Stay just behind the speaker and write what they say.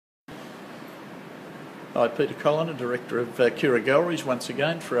Hi, Peter Kolliner, Director of Kirra Galleries, once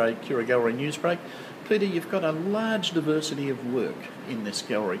again for a Kirra Gallery news break. Peter, you've got a large diversity of work in this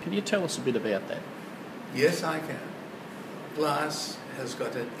gallery. Can you tell us a bit about that? Yes, I can. Glass has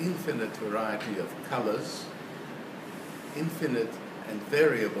got an infinite variety of colours, infinite and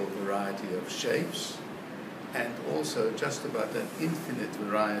variable variety of shapes, and also just about an infinite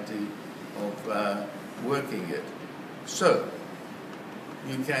variety of working it. So,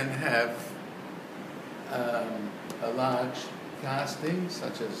 you can have a large casting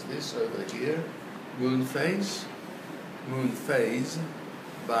such as this over here, Moon Phase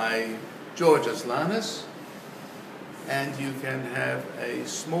by Georges Lanus, and you can have a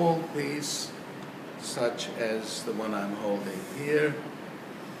small piece such as the one I'm holding here,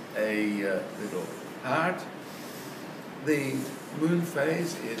 a little heart. The Moon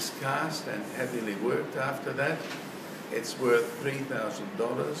Phase is cast and heavily worked after that. It's worth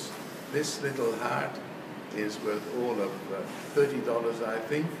 $3,000. This little heart is worth all of $30, I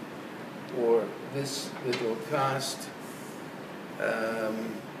think, or this little cast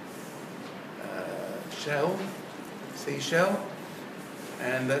seashell,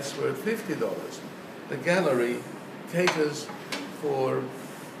 and that's worth $50. The gallery caters for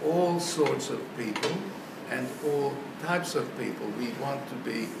all sorts of people and all types of people. We want to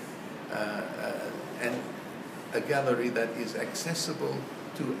be a gallery that is accessible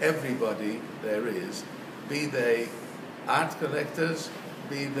to everybody there is, be they art collectors,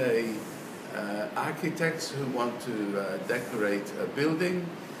 be they architects who want to decorate a building,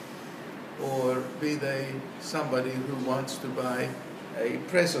 or be they somebody who wants to buy a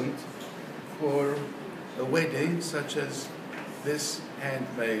present for a wedding, such as this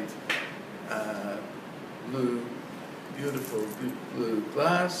handmade beautiful blue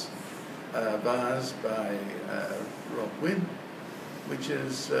glass vase by Rob Wynn, which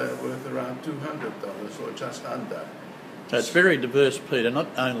is worth around $200 or just under. So it's very diverse, Peter, not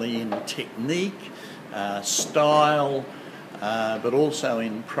only in technique, style, but also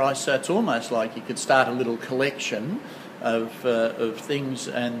in price. So it's almost like you could start a little collection of things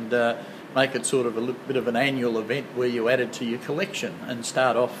and make it sort of a bit of an annual event where you add it to your collection and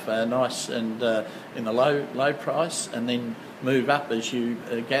start off nice and in a low price, and then move up as you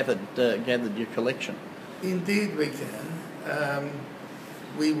gathered your collection. Indeed we can.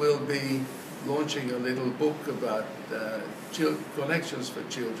 We will be launching a little book about collections for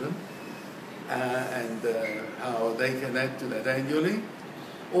children and how they can add to that annually.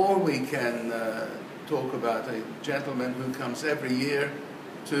 Or we can talk about a gentleman who comes every year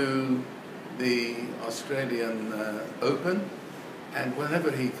to the Australian Open, and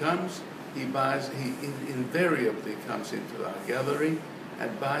whenever he comes, he invariably comes into our gallery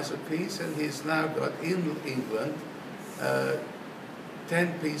and buys a piece, and he's now got in England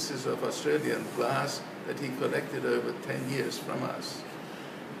 10 pieces of Australian glass that he collected over 10 years from us.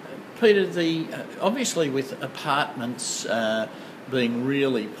 Peter, obviously with apartments being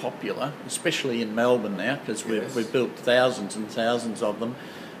really popular, especially in Melbourne now, because we've built thousands and thousands of them,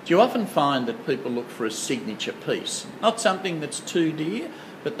 do you often find that people look for a signature piece? Not something that's too dear,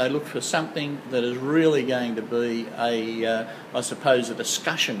 but they look for something that is really going to be I suppose, a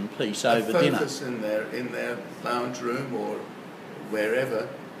discussion piece over dinner. A focus in their lounge room or wherever.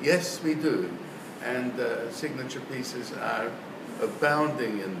 Yes, we do. And signature pieces are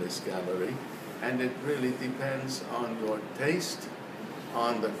abounding in this gallery, and it really depends on your taste,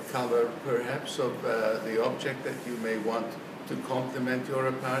 on the color perhaps of the object that you may want to complement your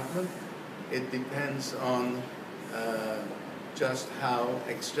apartment. It depends on just how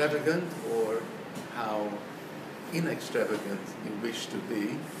extravagant or how inextravagant you wish to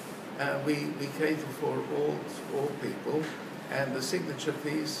be. We cater for all people, and the signature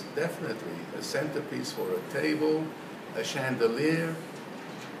piece, definitely a centerpiece for a table, a chandelier,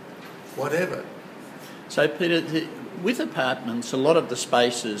 whatever. So Peter, with apartments, a lot of the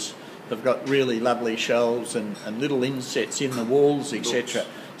spaces have got really lovely shelves and little insets in the walls, etc.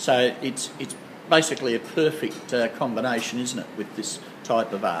 So it's basically a perfect combination, isn't it, with this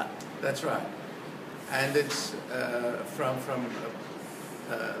type of art? That's right. And it's from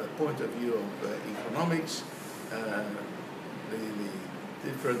the point of view of economics, the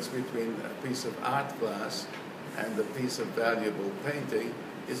difference between a piece of art glass and a piece of valuable painting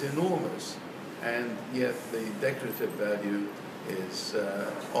is enormous, and yet the decorative value is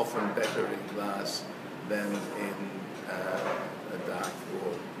often better in glass than in a dark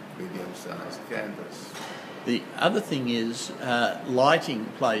or medium-sized canvas. The other thing is lighting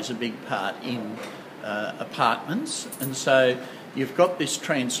plays a big part in apartments, and so you've got this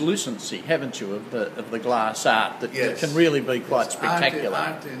translucency, haven't you, of the glass art that, Yes. that can really be quite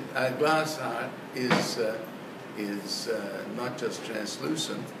spectacular. Glass art is not just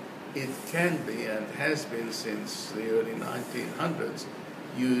translucent. It can be and has been since the early 1900s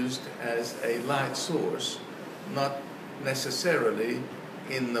used as a light source, not necessarily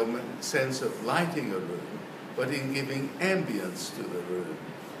in the sense of lighting a room, but in giving ambience to the room.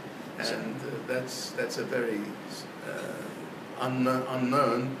 And that's a very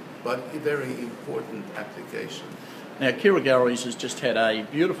unknown but a very important application. Now, Kirra Galleries has just had a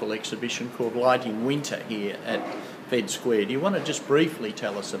beautiful exhibition called Lighting Winter here at Fed Square. Do you want to just briefly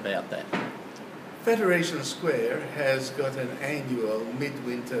tell us about that? Federation Square has got an annual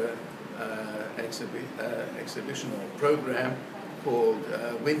midwinter exhibition or program called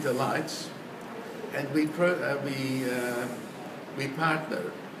Winter Lights, and we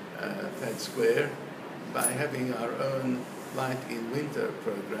partner Fed Square by having our own Light in Winter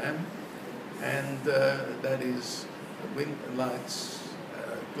program, and that is lights,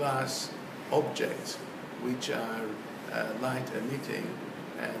 glass objects which are light emitting,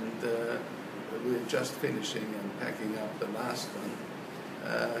 and we're just finishing and packing up the last one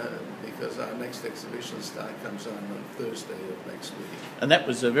because our next exhibition comes on Thursday of next week. And that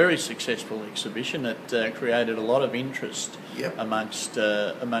was a very successful exhibition. It created a lot of interest amongst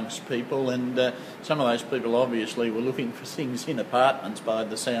people, and some of those people obviously were looking for things in apartments by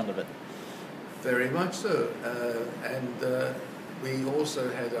the sound of it. Very much so, and we also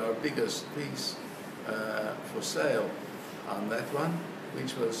had our biggest piece for sale on that one,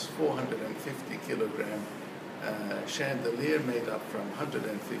 which was 450 kilogram chandelier made up from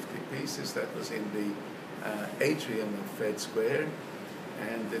 150 pieces. That was in the atrium of Fed Square,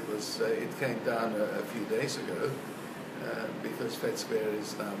 and it came down a few days ago because Fed Square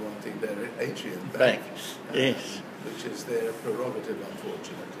is now wanting their atrium back. Yes. Which is their prerogative,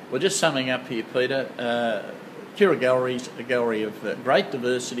 unfortunately. Well, just summing up here, Peter, Kirra Galleries, a gallery of great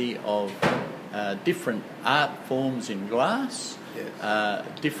diversity of different art forms in glass, yes.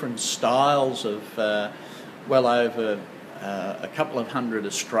 Different styles of well over a couple of hundred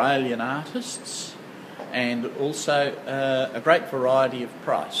Australian artists, and also a great variety of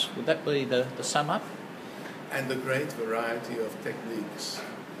price. Would that be the sum up? And a great variety of techniques,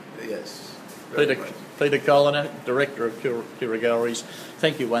 yes. Peter Kolliner, Director of Kirra Galleries,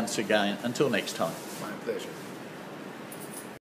 thank you once again. Until next time. My pleasure.